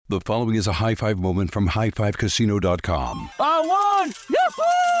The following is a high-five moment from highfivecasino.com. I won!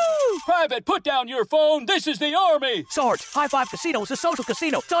 Yahoo! Private, put down your phone. This is the Army. Sarge, High Five Casino is a social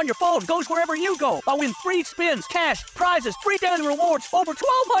casino. It's on your phone. Goes wherever you go. I win free spins, cash, prizes, free daily rewards, over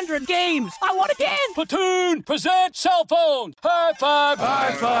 1,200 games. I won again. Platoon, present cell phone. High Five.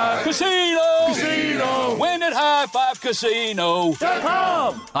 High Five. Casino. Casino. Win at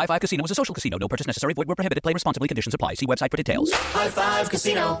highfivecasino.com. High Five Casino is a social casino. No purchase necessary. Void where prohibited. Play responsibly. Conditions apply. See website for details. High Five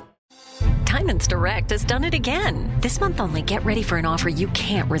Casino. Diamonds Direct has done it again. This month only, get ready for an offer you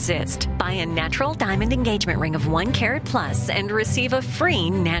can't resist. Buy a natural diamond engagement ring of 1 carat plus and receive a free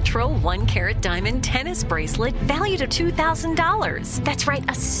natural 1 carat diamond tennis bracelet valued at $2,000. That's right,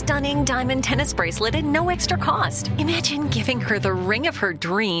 a stunning diamond tennis bracelet at no extra cost. Imagine giving her the ring of her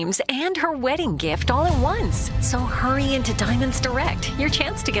dreams and her wedding gift all at once. So hurry into Diamonds Direct. Your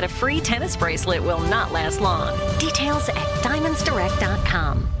chance to get a free tennis bracelet will not last long. Details at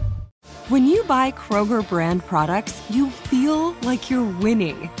diamondsdirect.com. When you buy Kroger brand products, you feel like you're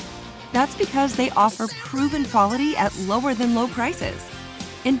winning. That's because they offer proven quality at lower than low prices.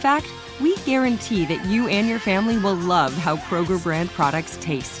 In fact, we guarantee that you and your family will love how Kroger brand products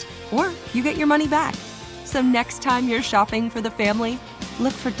taste, or you get your money back. So next time you're shopping for the family,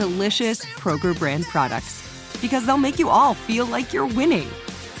 look for delicious Kroger brand products, because they'll make you all feel like you're winning.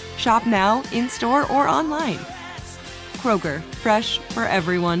 Shop now, in-store, or online. Kroger, fresh for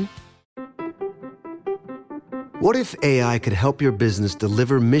everyone. What if AI could help your business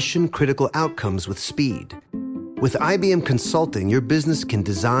deliver mission-critical outcomes with speed? With IBM Consulting, your business can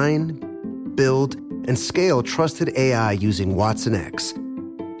design, build, and scale trusted AI using Watson X,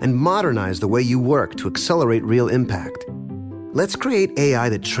 and modernize the way you work to accelerate real impact. Let's create AI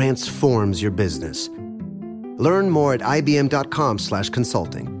that transforms your business. Learn more at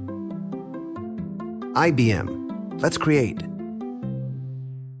ibm.com/consulting. IBM. Let's create.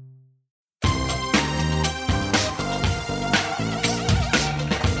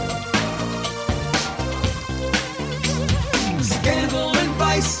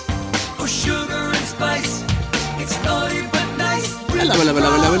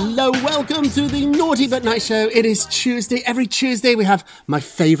 Hello. Welcome to the Naughty But Nice Show. It is Tuesday. Every Tuesday we have my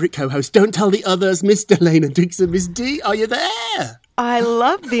favourite co-host. Don't tell the others, Miss Delana Dixon. Miss D, are you there? I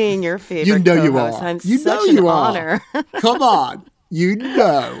love being your favorite You know co-host. you are. I'm You such know an you are. honor. Come on. You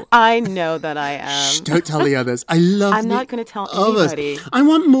know. I know that I am. Shh, don't tell the others. I love I'm the not going to tell others. anybody. I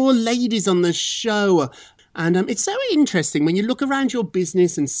want more ladies on the show. And it's so interesting when you look around your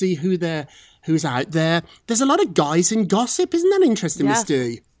business and see who's out there. There's a lot of guys in gossip. Isn't that interesting, Yes.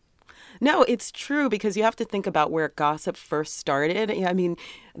 Miss D? No, it's true, because you have to think about where gossip first started. I mean,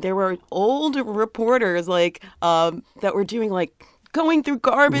 there were old reporters that were doing going through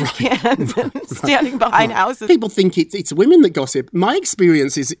garbage cans and standing behind houses. People think it's women that gossip. My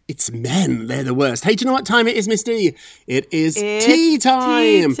experience is it's men. They're the worst. Hey, do you know what time it is, Miss D? It's tea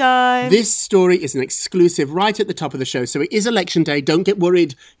time. Tea time. This story is an exclusive right at the top of the show. So it is election day. Don't get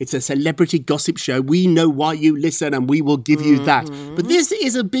worried. It's a celebrity gossip show. We know why you listen and we will give you that. But this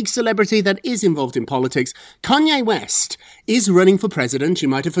is a big celebrity that is involved in politics. Kanye West is running for president. You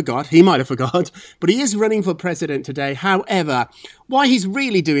might have forgot. He might have forgot. But he is running for president today. However, why he's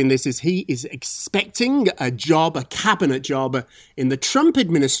really doing this is he is expecting a cabinet job in the Trump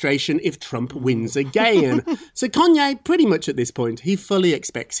administration if Trump wins again. So Kanye, pretty much at this point, he fully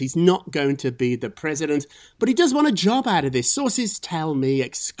expects he's not going to be the president, but he does want a job out of this. Sources tell me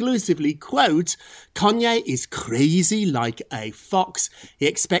exclusively, quote, Kanye is crazy like a fox. He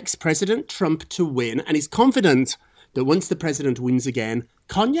expects President Trump to win and is confident that once the president wins again,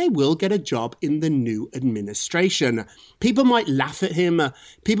 Kanye will get a job in the new administration. People might laugh at him.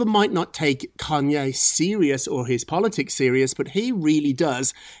 People might not take Kanye serious or his politics serious, but he really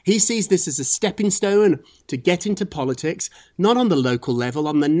does. He sees this as a stepping stone to get into politics, not on the local level,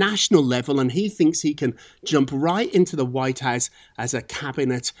 on the national level, and he thinks he can jump right into the White House as a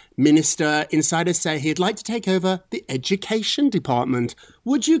cabinet minister. Insiders say he'd like to take over the education department.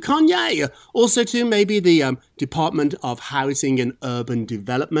 Would you, Kanye? Also, too, maybe the Department of Housing and Urban Development.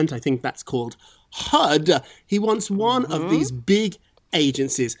 I think that's called HUD. He wants one of these big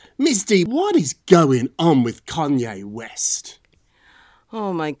agencies. Miss D, what is going on with Kanye West?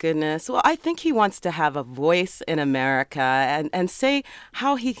 Oh, my goodness. Well, I think he wants to have a voice in America and say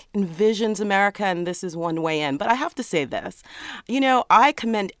how he envisions America, and this is one way in. But I have to say this. You know, I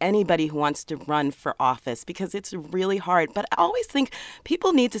commend anybody who wants to run for office because it's really hard. But I always think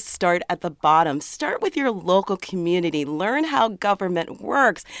people need to start at the bottom. Start with your local community. Learn how government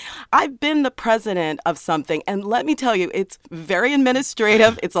works. I've been the president of something, and let me tell you, it's very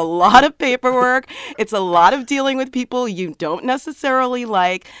administrative. It's a lot of paperwork. It's a lot of dealing with people you don't necessarily really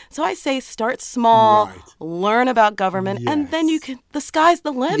like. So I say start small, learn about government, and then the sky's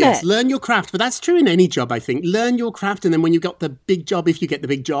the limit. Yes, learn your craft. But that's true in any job, I think. Learn your craft, and then when you got the big job, if you get the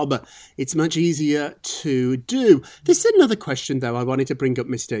big job, it's much easier to do. This is another question, though, I wanted to bring up,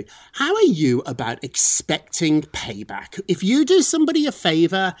 Misty. How are you about expecting payback? If you do somebody a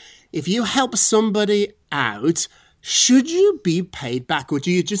favour, if you help somebody out, should you be paid back, or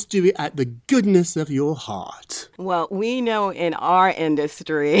do you just do it at the goodness of your heart? Well, we know in our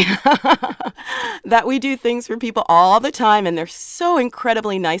industry that we do things for people all the time, and they're so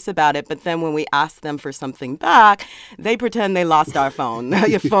incredibly nice about it. But then when we ask them for something back, they pretend they lost our phone,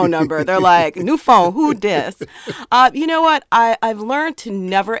 your phone number. They're like, new phone, who dis? You know what? I've learned to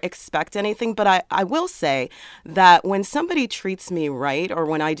never expect anything, but I will say that when somebody treats me right, or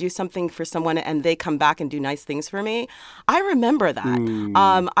when I do something for someone and they come back and do nice things for me, I remember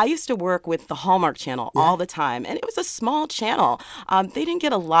that. I used to work with the Hallmark Channel all the time, and it was a small channel. They didn't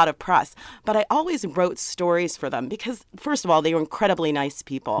get a lot of press, but I always wrote stories for them because, first of all, they were incredibly nice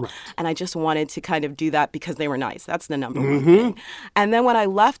people, and I just wanted to kind of do that because they were nice. That's the number one thing. And then when I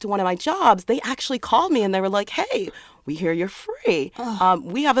left one of my jobs, they actually called me and they were like, hey, we hear you're free.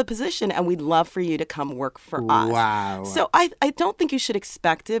 We have a position and we'd love for you to come work for us. Wow. So I don't think you should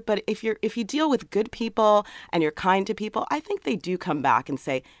expect it, but if you deal with good people and you're kind to people, I think they do come back and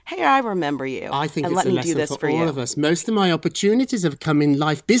say, hey, I remember you. I think and it's let a me lesson do this for all you. of us. Most of my opportunities have come in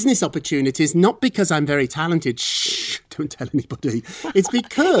life, business opportunities, not because I'm very talented. Shh, don't tell anybody. It's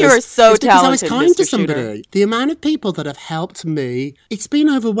because You're so it's because I was talented, kind to Mr. somebody. Shooter. The amount of people that have helped me, it's been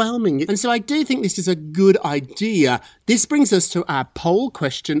overwhelming. And so I do think this is a good idea. This brings us to our poll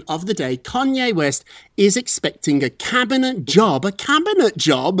question of the day. Kanye West is expecting a cabinet job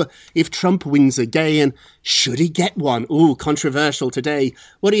if Trump wins again. Should he get one? Ooh, controversial today.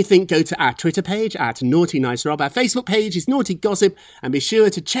 What do you think? Go to our Twitter page at Naughty Nice Rob. Our Facebook page is Naughty Gossip. And be sure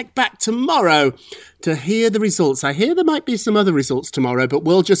to check back tomorrow to hear the results. I hear there might be some other results tomorrow, but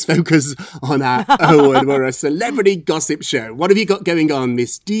we'll just focus on our own. We're a celebrity gossip show. What have you got going on,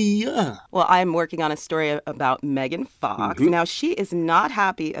 Miss D? Well, I'm working on a story about Megan Fox. Now, she is not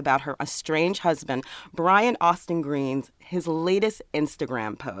happy about her estranged husband, Brian Austin Green's his latest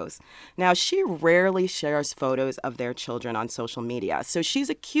Instagram post. Now, she rarely shares photos of their children on social media, so she's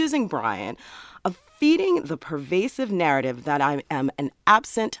accusing Brian of feeding the pervasive narrative that I am an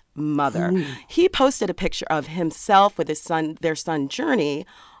absent mother. He posted a picture of himself with their son Journey,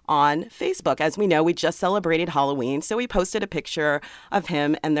 on Facebook. As we know, we just celebrated Halloween, so we posted a picture of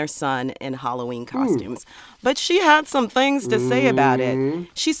him and their son in Halloween costumes. But she had some things to say about it.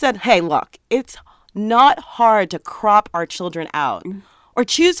 She said, hey, look, it's not hard to crop our children out or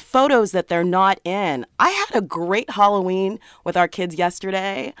choose photos that they're not in. I had a great Halloween with our kids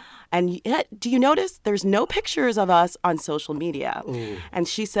yesterday, and yet, do you notice there's no pictures of us on social media? And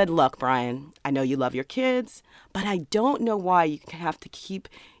she said, look, Brian, I know you love your kids, but I don't know why you have to keep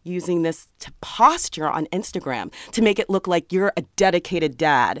using this to posture on Instagram to make it look like you're a dedicated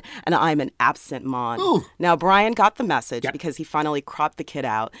dad and I'm an absent mom. Now, Brian got the message because he finally cropped the kid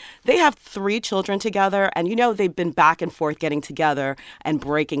out. They have 3 children together, and you know they've been back and forth getting together and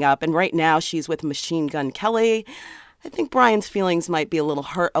breaking up. And right now she's with Machine Gun Kelly. I think Brian's feelings might be a little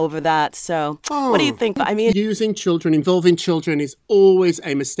hurt over that. So what do you think? I mean, using children, involving children is always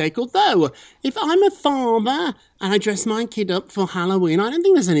a mistake. Although, if I'm a father and I dress my kid up for Halloween, I don't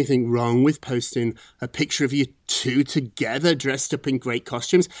think there's anything wrong with posting a picture of you two together dressed up in great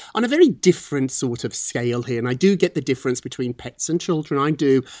costumes on a very different sort of scale here. And I do get the difference between pets and children, I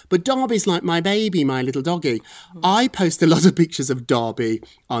do. But Darby's like my baby, my little doggy. I post a lot of pictures of Darby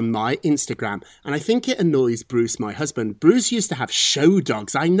on my Instagram, and I think it annoys Bruce, my husband. Bruce used to have show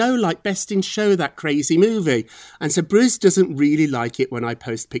dogs. I know, like Best in Show, that crazy movie. And so Bruce doesn't really like it when I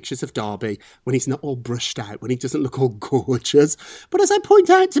post pictures of Darby, when he's not all brushed out, when he doesn't look all gorgeous. But as I point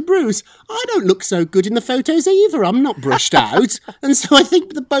out to Bruce, I don't look so good in the photos either. I'm not brushed out. And so I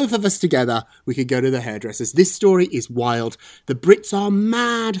think the both of us together, we could go to the hairdressers. This story is wild. The Brits are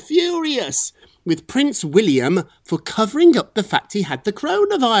mad furious with Prince William for covering up the fact he had the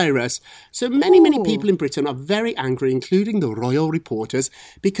coronavirus. So many people in Britain are very angry, including the royal reporters,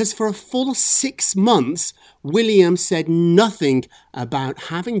 because for a full 6 months, William said nothing about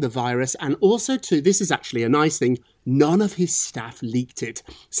having the virus. And also, too, this is actually a nice thing, none of his staff leaked it.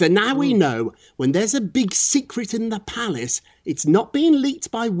 So now we know when there's a big secret in the palace, it's not being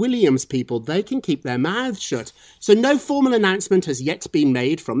leaked by William's people. They can keep their mouths shut. So no formal announcement has yet been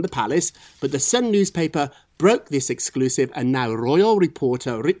made from the palace, but the Sun newspaper broke this exclusive, and now royal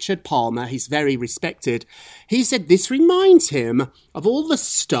reporter Richard Palmer, he's very respected, he said this reminds him of all the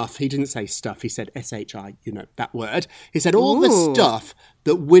stuff, he didn't say stuff, he said S-H-I, you know, that word. He said all the stuff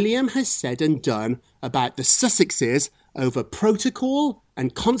that William has said and done about the Sussexes over protocol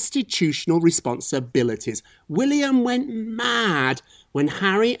and constitutional responsibilities. William went mad when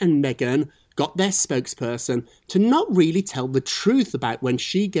Harry and Meghan got their spokesperson to not really tell the truth about when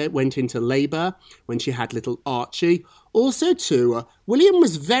she went into labour, when she had little Archie. Also, too, William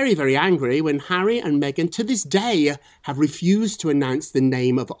was very, very angry when Harry and Meghan, to this day, have refused to announce the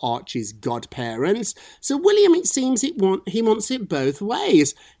name of Archie's godparents. So William, it seems, he wants it both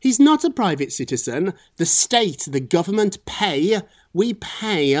ways. He's not a private citizen. The state, the government we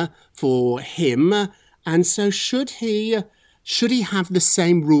pay for him. And so should he have the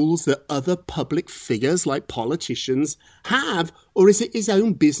same rules that other public figures like politicians have? Or is it his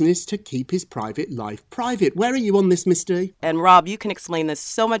own business to keep his private life private? Where are you on this, Miss D? And Rob, you can explain this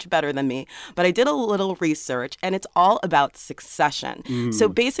so much better than me, but I did a little research and it's all about succession. So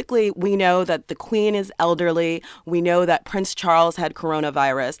basically, we know that the Queen is elderly. We know that Prince Charles had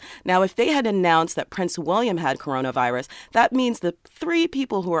coronavirus. Now, if they had announced that Prince William had coronavirus, that means the 3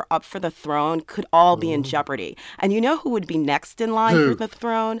 people who are up for the throne could all be in jeopardy. And you know who would be next in line for the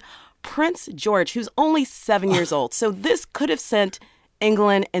throne? Prince George, who's only 7 years old. So this could have sent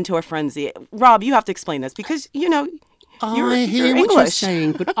England into a frenzy. Rob, you have to explain this because, you know, you're English. What you're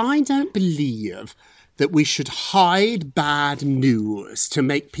saying, but I don't believe that we should hide bad news to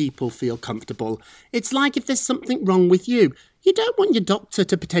make people feel comfortable. It's like if there's something wrong with you, you don't want your doctor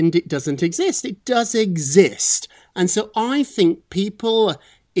to pretend it doesn't exist. It does exist. And so I think people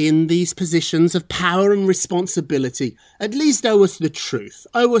in these positions of power and responsibility at least owe us the truth.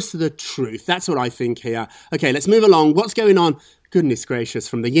 Owe us the truth. That's what I think here. Okay, let's move along. What's going on? Goodness gracious,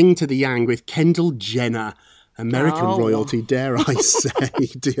 from the yin to the yang with Kendall Jenner. American royalty, dare I say.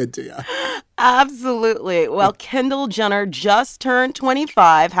 Dear. Absolutely. Well, Kendall Jenner just turned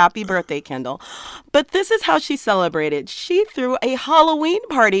 25. Happy birthday, Kendall. But this is how she celebrated. She threw a Halloween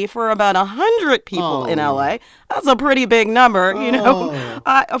party for about 100 people in LA. That's a pretty big number, you know.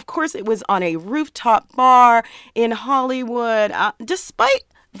 Of course, it was on a rooftop bar in Hollywood, despite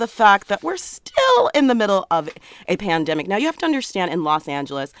the fact that we're still in the middle of a pandemic. Now, you have to understand in Los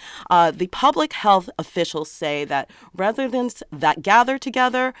Angeles, the public health officials say that residents that gather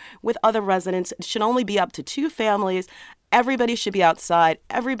together with other residents should only be up to 2 families. Everybody should be outside.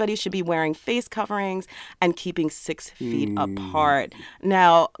 Everybody should be wearing face coverings and keeping 6 feet apart.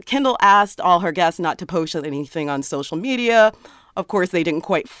 Now, Kendall asked all her guests not to post anything on social media. Of course, they didn't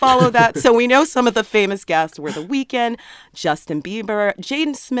quite follow that. So we know some of the famous guests were The Weeknd, Justin Bieber,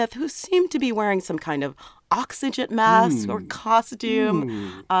 Jaden Smith, who seemed to be wearing some kind of oxygen mask or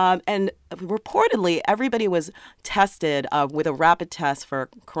costume. And reportedly, everybody was tested with a rapid test for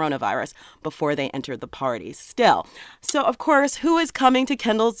coronavirus before they entered the party still. So, of course, who is coming to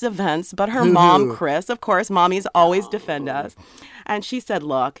Kendall's events but her mom, Chris? Of course, mommies always defend us. And she said,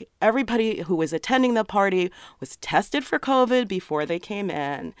 look, everybody who was attending the party was tested for COVID before they came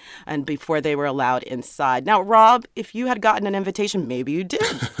in and before they were allowed inside. Now, Rob, if you had gotten an invitation, maybe you did.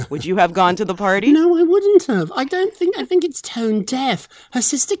 Would you have gone to the party? No, I wouldn't have. I think it's tone deaf. Her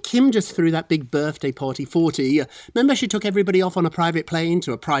sister Kim just threw that big birthday party 40. Remember, she took everybody off on a private plane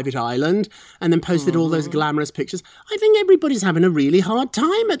to a private island and then posted all those glamorous pictures. I think everybody's having a really hard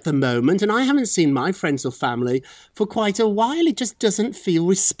time at the moment, and I haven't seen my friends or family for quite a while. It just doesn't feel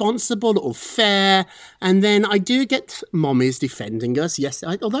responsible or fair. And then I do get mommies defending us. Yes,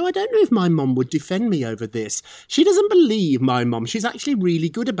 although I don't know if my mum would defend me over this. She doesn't believe, my mum. She's actually really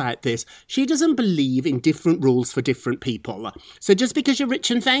good about this. She doesn't believe in different rules for different people. So just because you're rich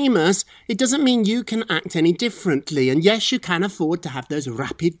and famous, it doesn't mean you can act any differently. And yes, you can afford to have those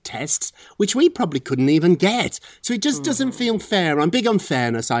rapid tests, which we probably couldn't even get. So it just doesn't feel fair. I'm big on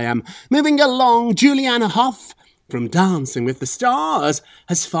fairness, I am. Moving along, Julianne Hough from Dancing with the Stars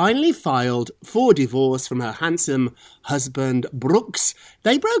has finally filed for divorce from her handsome husband, Brooks.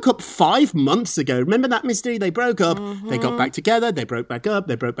 They broke up 5 months ago. Remember that, Miss D? They broke up. They got back together. They broke back up.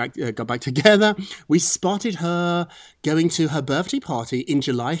 They got back together. We spotted her going to her birthday party in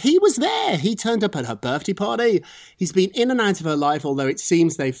July. He was there. He turned up at her birthday party. He's been in and out of her life, although it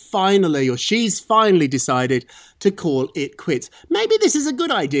seems she's finally decided to call it quits. Maybe this is a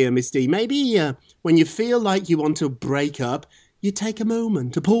good idea, Miss D. Maybe when you feel like you want to break up, you take a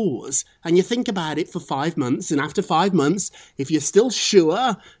moment to pause and you think about it for 5 months. And after 5 months, if you're still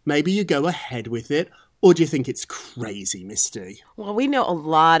sure, maybe you go ahead with it. Or do you think it's crazy, Misty? Well, we know a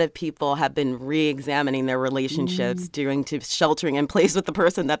lot of people have been re-examining their relationships due to sheltering in place with the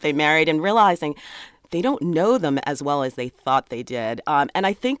person that they married and realizing they don't know them as well as they thought they did. And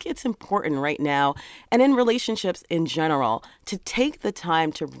I think it's important right now, and in relationships in general, to take the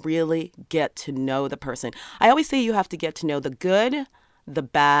time to really get to know the person. I always say you have to get to know the good, the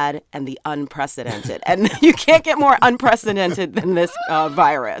bad, and the unprecedented. And you can't get more unprecedented than this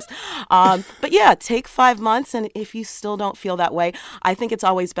virus. But yeah, take 5 months. And if you still don't feel that way, I think it's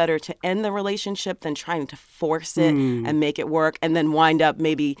always better to end the relationship than trying to force it and make it work and then wind up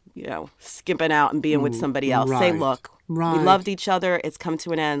maybe, skipping out and being with somebody else. Say, look, we loved each other. It's come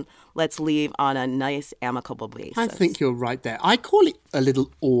to an end. Let's leave on a nice, amicable basis. I think you're right there. I call it a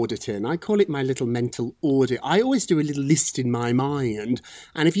little auditing. I call it my little mental audit. I always do a little list in my mind.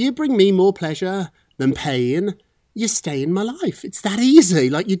 And if you bring me more pleasure than pain, you stay in my life. It's that easy.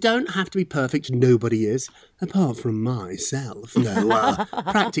 Like, you don't have to be perfect. Nobody is, apart from myself. No,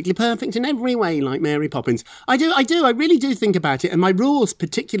 practically perfect in every way, like Mary Poppins. I really do think about it. And my rules,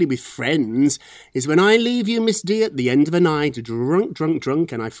 particularly with friends, is when I leave you, Miss D, at the end of a night, drunk,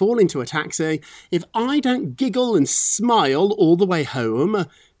 and I fall into a taxi, if I don't giggle and smile all the way home,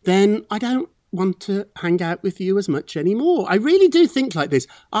 then I don't want to hang out with you as much anymore. I really do think like this.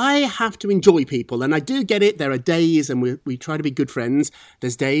 I have to enjoy people, and I do get it. There are days, and we try to be good friends.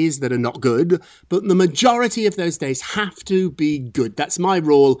 There's days that are not good, but the majority of those days have to be good. That's my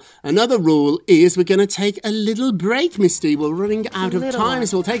rule. Another rule is we're going to take a little break, Misty. We're running out of time,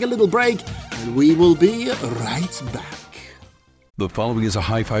 so we'll take a little break, and we will be right back. The following is a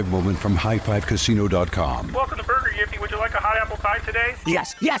high five moment from highfivecasino.com. Welcome to Burger Yippee. Would you like a hot apple pie today?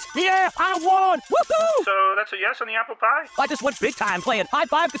 Yes, yeah, I won! Woohoo! So that's a yes on the apple pie? I just went big time playing High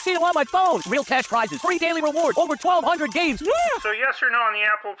Five Casino on my phone. Real cash prizes, free daily rewards, over 1,200 games. Yeah! So yes or no on the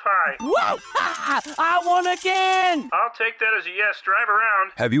apple pie? Whoa! I won again! I'll take that as a yes. Drive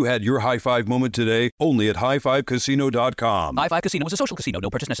around. Have you had your high five moment today? Only at highfivecasino.com. High Five Casino is a social casino. No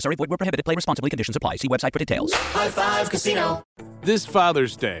purchase necessary. Void where prohibited. Play responsibly. Conditions apply. See website for details. High Five Casino. This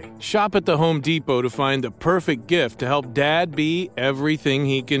Father's Day, shop at the Home Depot to find the perfect gift to help Dad be everything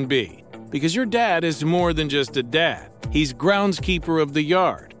he can be. Because your dad is more than just a dad. He's groundskeeper of the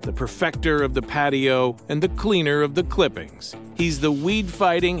yard, the perfecter of the patio, and the cleaner of the clippings. He's the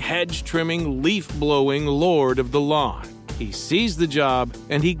weed-fighting, hedge-trimming, leaf-blowing lord of the lawn. He sees the job,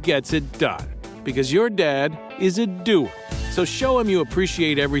 and he gets it done. Because your dad is a doer. So show him you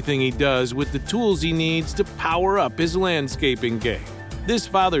appreciate everything he does with the tools he needs to power up his landscaping game. This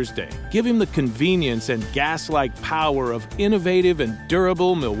Father's Day, give him the convenience and gas-like power of innovative and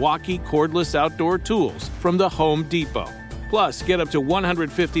durable Milwaukee cordless outdoor tools from the Home Depot. Plus, get up to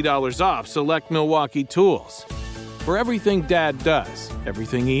 $150 off select Milwaukee tools. For everything Dad does,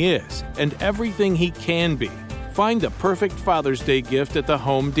 everything he is, and everything he can be, find the perfect Father's Day gift at the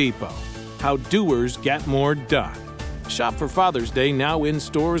Home Depot. How doers get more done. Shop for Father's Day now in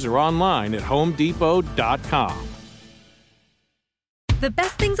stores or online at homedepot.com. The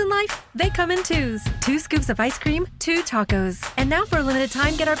best things in life, they come in twos. 2 scoops of ice cream, 2 tacos. And now for a limited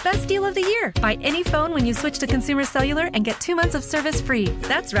time, get our best deal of the year. Buy any phone when you switch to Consumer Cellular and get 2 months of service free.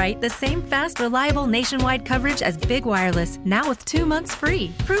 That's right, the same fast, reliable nationwide coverage as Big Wireless, now with 2 months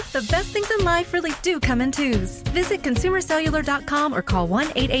free. Proof the best things in life really do come in twos. Visit consumercellular.com or call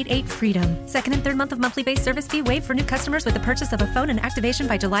 1-888-FREEDOM. Second and third month of monthly base service fee waived for new customers with the purchase of a phone and activation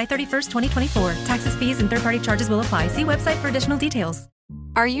by July 31st, 2024. Taxes, fees, and third-party charges will apply. See website for additional details.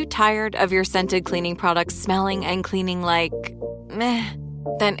 Are you tired of your scented cleaning products smelling and cleaning like meh?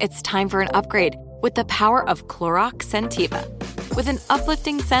 Then it's time for an upgrade with the power of Clorox Scentiva. With an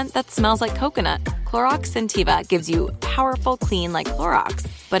uplifting scent that smells like coconut, Clorox Scentiva gives you powerful clean like Clorox,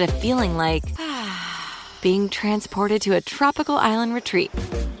 but a feeling like being transported to a tropical island retreat.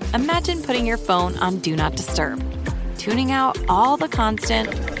 Imagine putting your phone on Do Not Disturb, tuning out all the constant,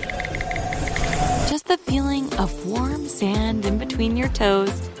 just the feeling of warm sand in between your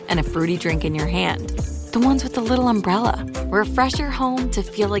toes and a fruity drink in your hand. The ones with the little umbrella. Refresh your home to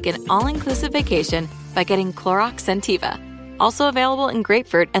feel like an all-inclusive vacation by getting Clorox Scentiva. Also available in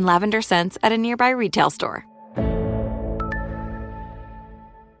grapefruit and lavender scents at a nearby retail store.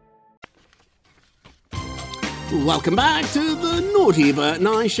 Welcome back to the Naughty But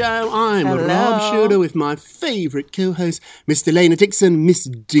Nice Show. I'm Rob Shuter with my favourite co-host, Miss Delana Dixon, Miss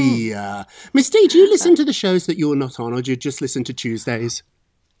D. Miss D, do you listen to the shows that you're not on, or do you just listen to Tuesdays?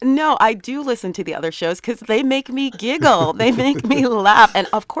 No, I do listen to the other shows because they make me giggle. They make me laugh. And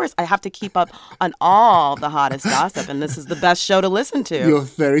of course, I have to keep up on all the hottest gossip. And this is the best show to listen to. You're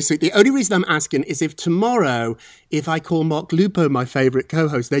very sweet. The only reason I'm asking is if tomorrow, if I call Mark Lupo my favourite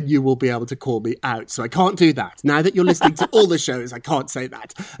co-host, then you will be able to call me out. So I can't do that. Now that you're listening to all the shows, I can't say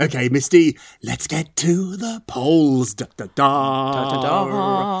that. Okay, Miss D, let's get to the polls. Da, da, da. Da, da,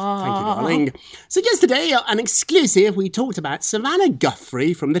 da. Thank you darling. So yesterday, an exclusive, we talked about Savannah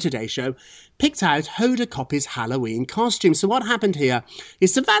Guthrie from The Today Show picked out Hoda Kotb's Halloween costume. So what happened here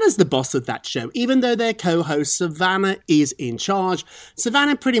is Savannah's the boss of that show. Even though they're co-hosts, Savannah is in charge.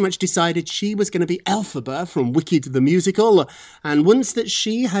 Savannah pretty much decided she was going to be Elphaba from Wicked the Musical. And once that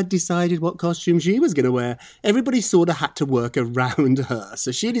she had decided what costume she was going to wear, everybody sort of had to work around her.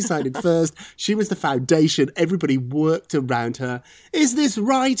 So she decided first, she was the foundation. Everybody worked around her. Is this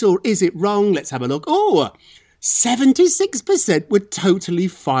right or is it wrong? Let's have a look. Oh, 76% were totally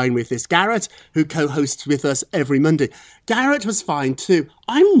fine with this. Garrett, who co-hosts with us every Monday, Garrett was fine too.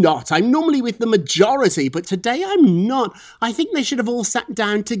 I'm not. I'm normally with the majority, but today I'm not. I think they should have all sat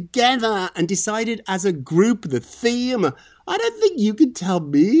down together and decided as a group the theme. I don't think you can tell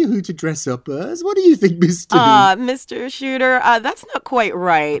me who to dress up as. What do you think, Mr. Mr. Shooter, that's not quite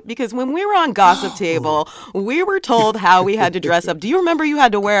right. Because when we were on Gossip Table, we were told how we had to dress up. Do you remember you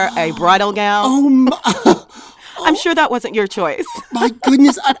had to wear a bridal gown? I'm sure that wasn't your choice. My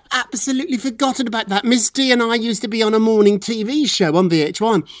goodness, I'd absolutely forgotten about that. Miss D and I used to be on a morning TV show on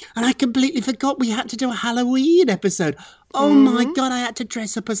VH1, and I completely forgot we had to do a Halloween episode. Oh my God, I had to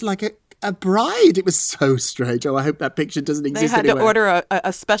dress up as like a bride. It was so strange. Oh, I hope that picture doesn't exist anywhere. They had to order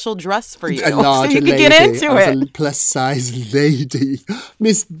a special dress for you a larger so you could lady. get into I it. was a plus-size lady.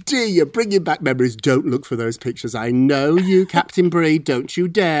 Miss D, you're bringing back memories. Don't look for those pictures. I know you, Captain Bree. Don't you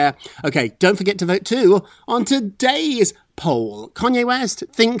dare. Okay, don't forget to vote too on today's poll. Kanye West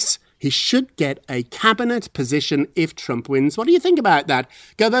thinks he should get a cabinet position if Trump wins. What do you think about that?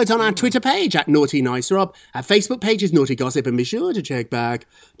 Go vote on our Twitter page at Naughty Nice Rob. Our Facebook page is Naughty Gossip, and be sure to check back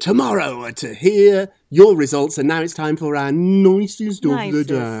tomorrow to hear your results. And now it's time for our nicest of the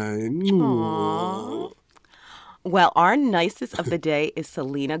day. Aww. Well, our nicest of the day is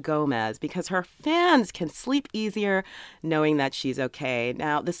Selena Gomez because her fans can sleep easier knowing that she's okay.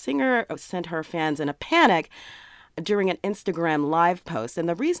 Now, the singer sent her fans in a panic during an Instagram live post. And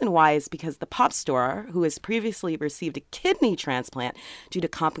the reason why is because the pop star, who has previously received a kidney transplant due to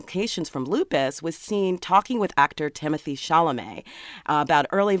complications from lupus, was seen talking with actor Timothée Chalamet about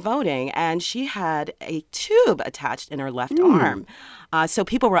early voting, and she had a tube attached in her left arm. So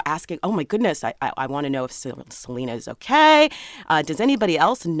people were asking, oh my goodness, I want to know if Selena is okay. Does anybody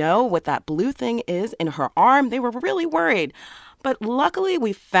else know what that blue thing is in her arm? They were really worried. But luckily,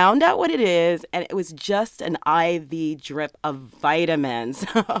 we found out what it is, and it was just an IV drip of vitamins.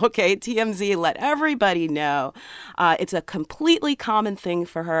 Okay, TMZ let everybody know. It's a completely common thing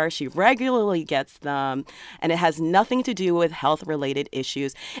for her. She regularly gets them, and it has nothing to do with health-related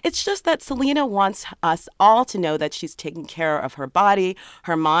issues. It's just that Selena wants us all to know that she's taking care of her body,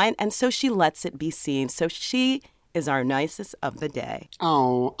 her mind, and so she lets it be seen. So she is our nicest of the day.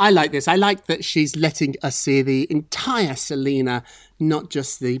 Oh, I like this. I like that she's letting us see the entire Selena, not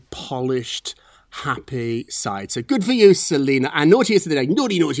just the polished, happy side. So good for you, Selena. And naughtiest of the day,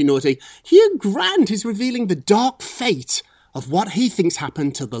 naughty, naughty, naughty. Hugh Grant is revealing the dark fate of what he thinks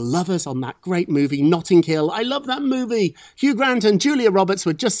happened to the lovers on that great movie, Notting Hill. I love that movie. Hugh Grant and Julia Roberts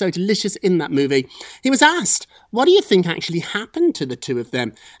were just so delicious in that movie. He was asked, what do you think actually happened to the two of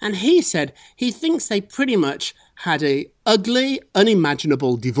them? And he said he thinks they pretty much had a ugly,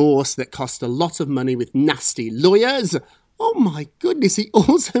 unimaginable divorce that cost a lot of money with nasty lawyers. Oh my goodness, he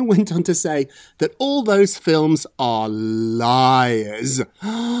also went on to say that all those films are liars.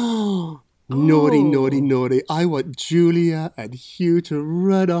 Naughty, naughty, naughty. I want Julia and Hugh to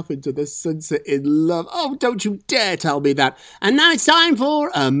run off into the sunset in love. Oh, don't you dare tell me that. And now it's time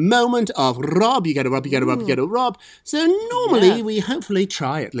for a moment of Rob. You get a Rob, you get a Rob, you get a Rob. So normally we hopefully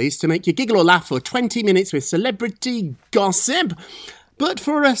try at least to make you giggle or laugh for 20 minutes with celebrity gossip. But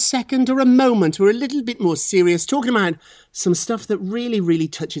for a second or a moment, we're a little bit more serious, talking about some stuff that really, really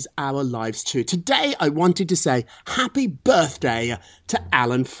touches our lives too. Today, I wanted to say happy birthday to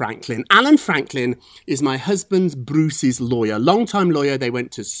Alan Franklin. Alan Franklin is my husband's Bruce's lawyer, long-time lawyer. They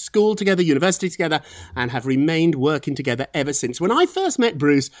went to school together, university together, and have remained working together ever since. When I first met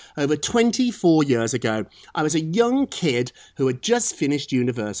Bruce over 24 years ago, I was a young kid who had just finished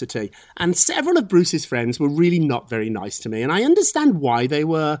university, and several of Bruce's friends were really not very nice to me, and I understand why they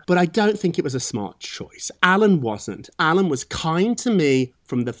were, but I don't think it was a smart choice. Alan wasn't. Alan was kind to me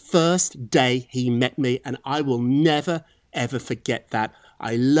from the first day he met me, and I will never, ever forget that.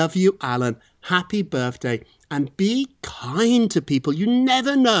 I love you, Alan. Happy birthday. And be kind to people. You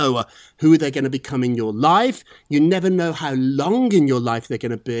never know who they're going to become in your life. You never know how long in your life they're going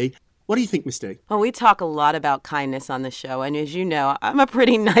to be. What do you think, Miss D? Well, we talk a lot about kindness on the show, and as you know, I'm a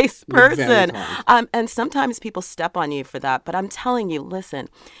pretty nice You're very person. kind. And sometimes people step on you for that, but I'm telling you, listen,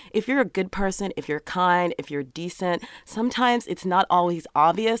 if you're a good person, if you're kind, if you're decent, sometimes it's not always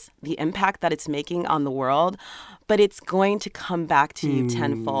obvious the impact that it's making on the world, but it's going to come back to you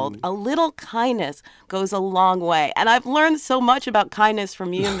tenfold. A little kindness goes a long way. And I've learned so much about kindness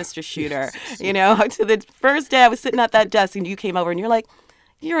from you, Mr. Shooter. You know, to the first day I was sitting at that desk and you came over and you're like,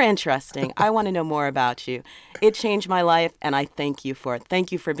 you're interesting. I want to know more about you. It changed my life, and I thank you for it.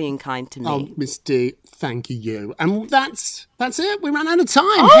 Thank you for being kind to me. Oh, Miss D, thank you. And that's it. We ran out of time.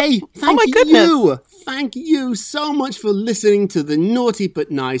 Oh, Hey, thank my goodness. you. Thank you so much for listening to The Naughty But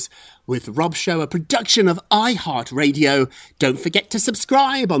Nice with Rob Show, a production of iHeartRadio. Don't forget to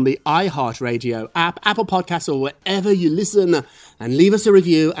subscribe on the iHeartRadio app, Apple Podcasts, or wherever you listen. And leave us a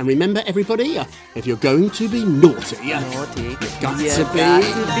review. And remember, everybody, if you're going to be naughty, you've got to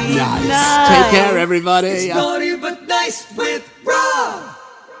be nice. Take care, everybody. It's Naughty But Nice with Rob.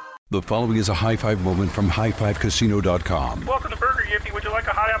 The following is a high five moment from highfivecasino.com. Welcome to Burger Yippee. Would you like a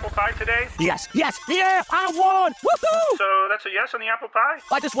hot apple pie today? Yes, yeah, I won! Woohoo! So that's a yes on the apple pie?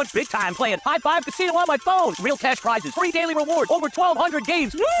 I just went big time playing High Five Casino on my phone. Real cash prizes, free daily rewards, over 1,200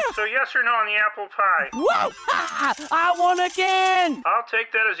 games. Yeah! So yes or no on the apple pie? Whoa! I won again! I'll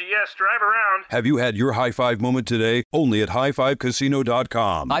take that as a yes. Drive around. Have you had your high five moment today? Only at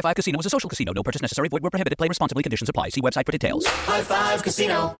highfivecasino.com. High Five Casino is a social casino. No purchase necessary. Void where prohibited. Play responsibly. Conditions apply. See website for details. High Five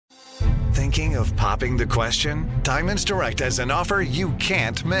Casino. Thinking of popping the question? Diamonds Direct has an offer you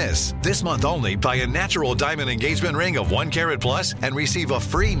can't miss. This month only, buy a natural diamond engagement ring of 1 carat plus and receive a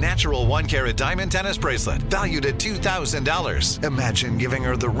free natural 1 carat diamond tennis bracelet valued at $2,000. Imagine giving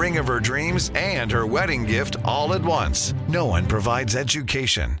her the ring of her dreams and her wedding gift all at once. No one provides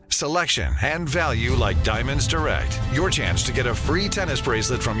education, selection, and value like Diamonds Direct. Your chance to get a free tennis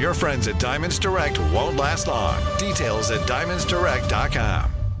bracelet from your friends at Diamonds Direct won't last long. Details at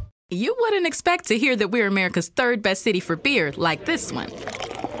diamondsdirect.com. You wouldn't expect to hear that we're America's third best city for beer like this one.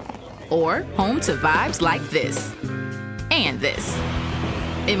 Or home to vibes like this. And this.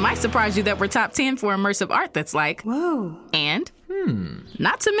 It might surprise you that we're top 10 for immersive art that's like, whoa. And,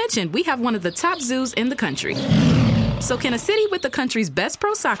 not to mention, we have one of the top zoos in the country. So can a city with the country's best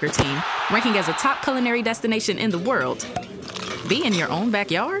pro soccer team, ranking as a top culinary destination in the world, be in your own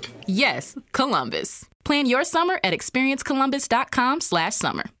backyard? Yes, Columbus. Plan your summer at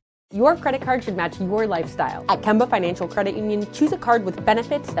experiencecolumbus.com/summer. Your credit card should match your lifestyle. At Kemba Financial Credit Union, choose a card with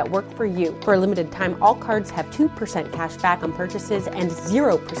benefits that work for you. For a limited time, all cards have 2% cash back on purchases and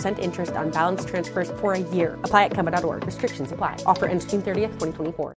 0% interest on balance transfers for a year. Apply at Kemba.org. Restrictions apply. Offer ends June 30th, 2024.